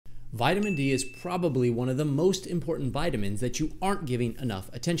Vitamin D is probably one of the most important vitamins that you aren't giving enough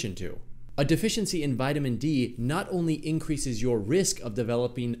attention to. A deficiency in vitamin D not only increases your risk of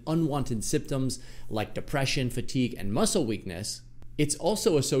developing unwanted symptoms like depression, fatigue, and muscle weakness, it's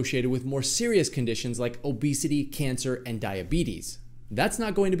also associated with more serious conditions like obesity, cancer, and diabetes. That's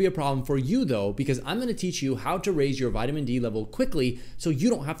not going to be a problem for you though, because I'm going to teach you how to raise your vitamin D level quickly so you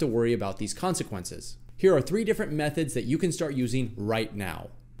don't have to worry about these consequences. Here are 3 different methods that you can start using right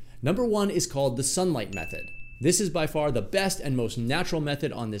now. Number 1 is called the sunlight method. This is by far the best and most natural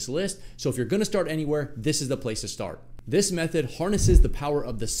method on this list, so if you're going to start anywhere, this is the place to start. This method harnesses the power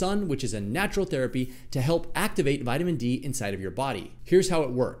of the sun, which is a natural therapy, to help activate vitamin D inside of your body. Here's how it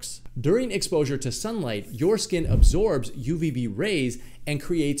works. During exposure to sunlight, your skin absorbs UVB rays and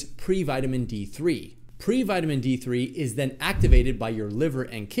creates pre-vitamin D3. Pre-vitamin D3 is then activated by your liver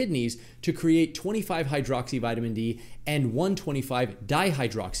and kidneys to create 25-hydroxyvitamin D and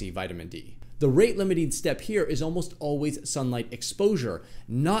 1,25-dihydroxyvitamin D. The rate-limiting step here is almost always sunlight exposure,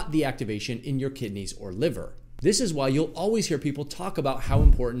 not the activation in your kidneys or liver. This is why you'll always hear people talk about how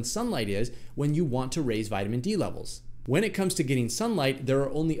important sunlight is when you want to raise vitamin D levels. When it comes to getting sunlight, there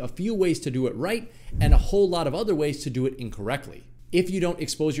are only a few ways to do it right and a whole lot of other ways to do it incorrectly. If you don't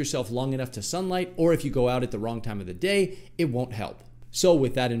expose yourself long enough to sunlight, or if you go out at the wrong time of the day, it won't help. So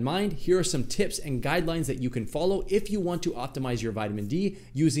with that in mind, here are some tips and guidelines that you can follow if you want to optimize your vitamin D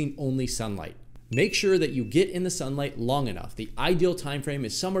using only sunlight. Make sure that you get in the sunlight long enough. The ideal time frame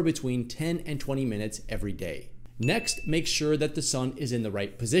is somewhere between 10 and 20 minutes every day. Next, make sure that the sun is in the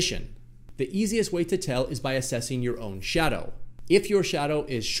right position. The easiest way to tell is by assessing your own shadow. If your shadow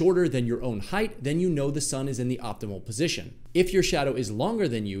is shorter than your own height, then you know the sun is in the optimal position. If your shadow is longer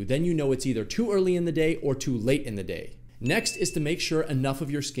than you, then you know it's either too early in the day or too late in the day. Next is to make sure enough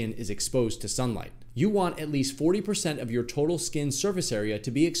of your skin is exposed to sunlight. You want at least 40% of your total skin surface area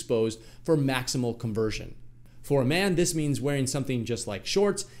to be exposed for maximal conversion. For a man, this means wearing something just like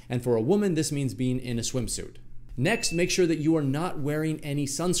shorts, and for a woman, this means being in a swimsuit. Next, make sure that you are not wearing any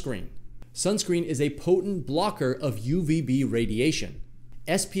sunscreen. Sunscreen is a potent blocker of UVB radiation.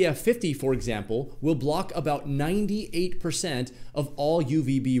 SPF 50, for example, will block about 98% of all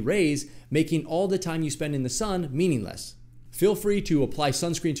UVB rays, making all the time you spend in the sun meaningless. Feel free to apply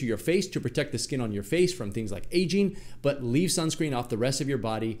sunscreen to your face to protect the skin on your face from things like aging, but leave sunscreen off the rest of your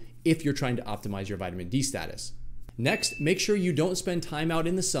body if you're trying to optimize your vitamin D status. Next, make sure you don't spend time out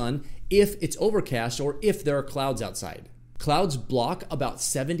in the sun if it's overcast or if there are clouds outside. Clouds block about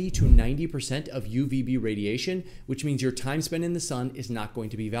 70 to 90% of UVB radiation, which means your time spent in the sun is not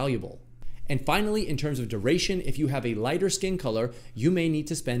going to be valuable. And finally, in terms of duration, if you have a lighter skin color, you may need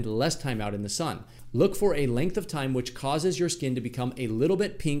to spend less time out in the sun. Look for a length of time which causes your skin to become a little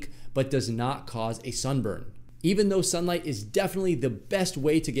bit pink, but does not cause a sunburn. Even though sunlight is definitely the best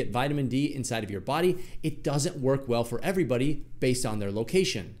way to get vitamin D inside of your body, it doesn't work well for everybody based on their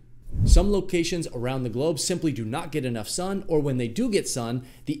location. Some locations around the globe simply do not get enough sun, or when they do get sun,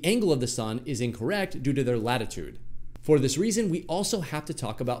 the angle of the sun is incorrect due to their latitude. For this reason, we also have to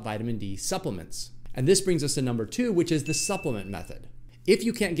talk about vitamin D supplements. And this brings us to number 2, which is the supplement method. If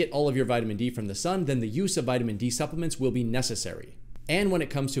you can't get all of your vitamin D from the sun, then the use of vitamin D supplements will be necessary. And when it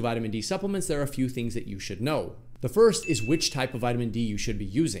comes to vitamin D supplements, there are a few things that you should know. The first is which type of vitamin D you should be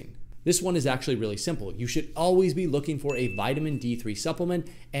using. This one is actually really simple. You should always be looking for a vitamin D3 supplement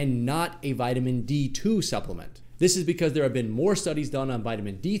and not a vitamin D2 supplement. This is because there have been more studies done on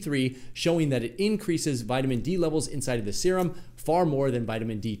vitamin D3 showing that it increases vitamin D levels inside of the serum far more than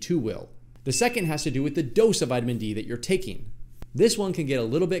vitamin D2 will. The second has to do with the dose of vitamin D that you're taking. This one can get a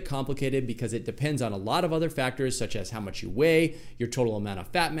little bit complicated because it depends on a lot of other factors such as how much you weigh, your total amount of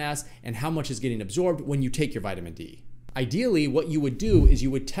fat mass, and how much is getting absorbed when you take your vitamin D. Ideally, what you would do is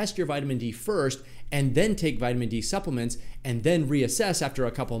you would test your vitamin D first and then take vitamin D supplements and then reassess after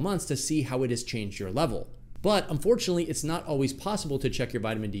a couple months to see how it has changed your level. But unfortunately, it's not always possible to check your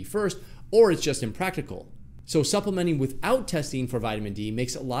vitamin D first, or it's just impractical. So supplementing without testing for vitamin D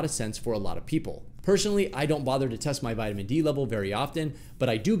makes a lot of sense for a lot of people. Personally, I don't bother to test my vitamin D level very often, but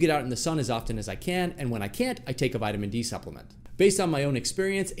I do get out in the sun as often as I can, and when I can't, I take a vitamin D supplement. Based on my own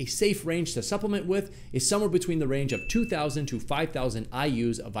experience, a safe range to supplement with is somewhere between the range of 2,000 to 5,000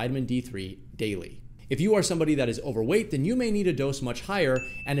 IUs of vitamin D3 daily. If you are somebody that is overweight, then you may need a dose much higher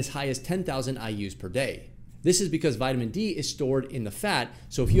and as high as 10,000 IUs per day. This is because vitamin D is stored in the fat,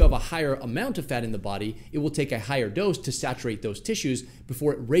 so if you have a higher amount of fat in the body, it will take a higher dose to saturate those tissues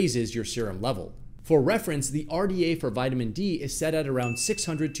before it raises your serum level. For reference, the RDA for vitamin D is set at around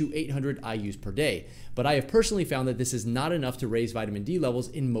 600 to 800 IUs per day, but I have personally found that this is not enough to raise vitamin D levels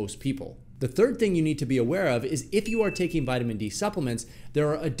in most people. The third thing you need to be aware of is if you are taking vitamin D supplements, there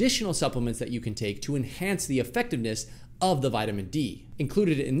are additional supplements that you can take to enhance the effectiveness of the vitamin D.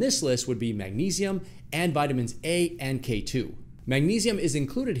 Included in this list would be magnesium and vitamins A and K2. Magnesium is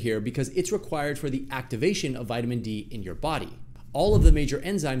included here because it's required for the activation of vitamin D in your body. All of the major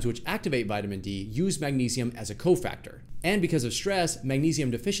enzymes which activate vitamin D use magnesium as a cofactor. And because of stress, magnesium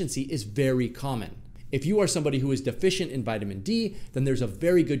deficiency is very common. If you are somebody who is deficient in vitamin D, then there's a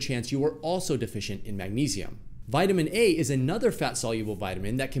very good chance you are also deficient in magnesium. Vitamin A is another fat-soluble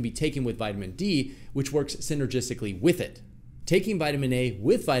vitamin that can be taken with vitamin D, which works synergistically with it. Taking vitamin A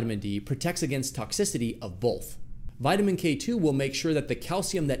with vitamin D protects against toxicity of both. Vitamin K2 will make sure that the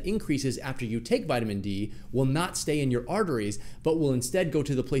calcium that increases after you take vitamin D will not stay in your arteries, but will instead go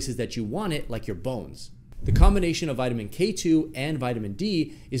to the places that you want it, like your bones. The combination of vitamin K2 and vitamin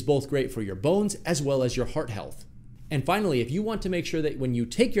D is both great for your bones as well as your heart health. And finally, if you want to make sure that when you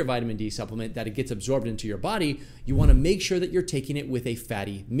take your vitamin D supplement that it gets absorbed into your body, you want to make sure that you're taking it with a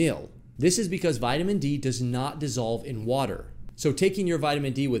fatty meal. This is because vitamin D does not dissolve in water. So taking your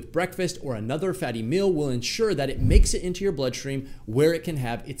vitamin D with breakfast or another fatty meal will ensure that it makes it into your bloodstream where it can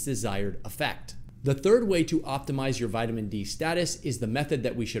have its desired effect. The third way to optimize your vitamin D status is the method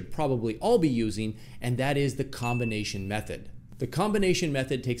that we should probably all be using, and that is the combination method. The combination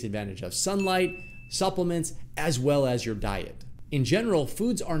method takes advantage of sunlight, supplements, as well as your diet. In general,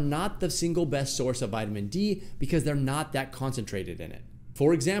 foods are not the single best source of vitamin D because they're not that concentrated in it.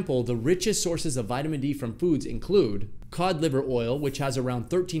 For example, the richest sources of vitamin D from foods include cod liver oil, which has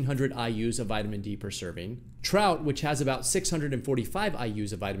around 1,300 IUs of vitamin D per serving, trout, which has about 645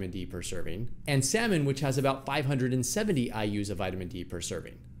 IUs of vitamin D per serving, and salmon, which has about 570 IUs of vitamin D per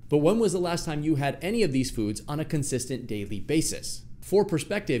serving. But when was the last time you had any of these foods on a consistent daily basis? For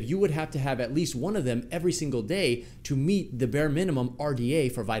perspective, you would have to have at least one of them every single day to meet the bare minimum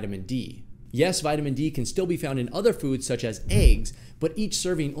RDA for vitamin D. Yes, vitamin D can still be found in other foods such as eggs, but each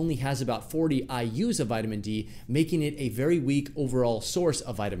serving only has about 40 IUs of vitamin D, making it a very weak overall source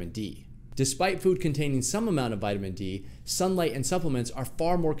of vitamin D. Despite food containing some amount of vitamin D, sunlight and supplements are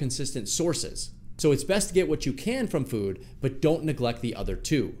far more consistent sources. So it's best to get what you can from food, but don't neglect the other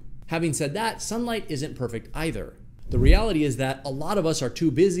two. Having said that, sunlight isn't perfect either. The reality is that a lot of us are too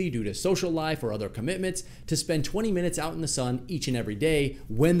busy due to social life or other commitments to spend 20 minutes out in the sun each and every day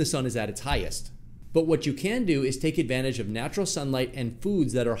when the sun is at its highest. But what you can do is take advantage of natural sunlight and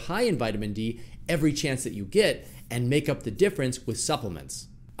foods that are high in vitamin D every chance that you get and make up the difference with supplements.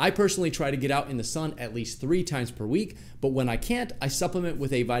 I personally try to get out in the sun at least 3 times per week, but when I can't, I supplement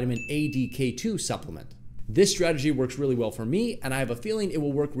with a vitamin ADK2 supplement. This strategy works really well for me, and I have a feeling it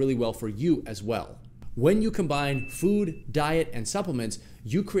will work really well for you as well. When you combine food, diet, and supplements,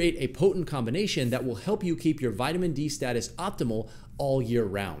 you create a potent combination that will help you keep your vitamin D status optimal all year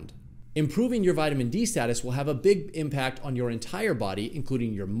round. Improving your vitamin D status will have a big impact on your entire body,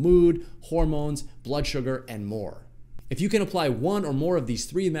 including your mood, hormones, blood sugar, and more. If you can apply one or more of these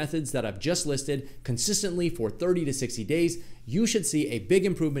 3 methods that I've just listed consistently for 30 to 60 days, you should see a big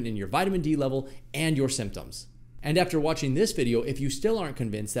improvement in your vitamin D level and your symptoms. And after watching this video, if you still aren't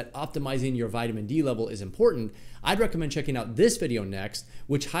convinced that optimizing your vitamin D level is important, I'd recommend checking out this video next,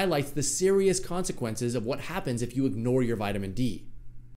 which highlights the serious consequences of what happens if you ignore your vitamin D.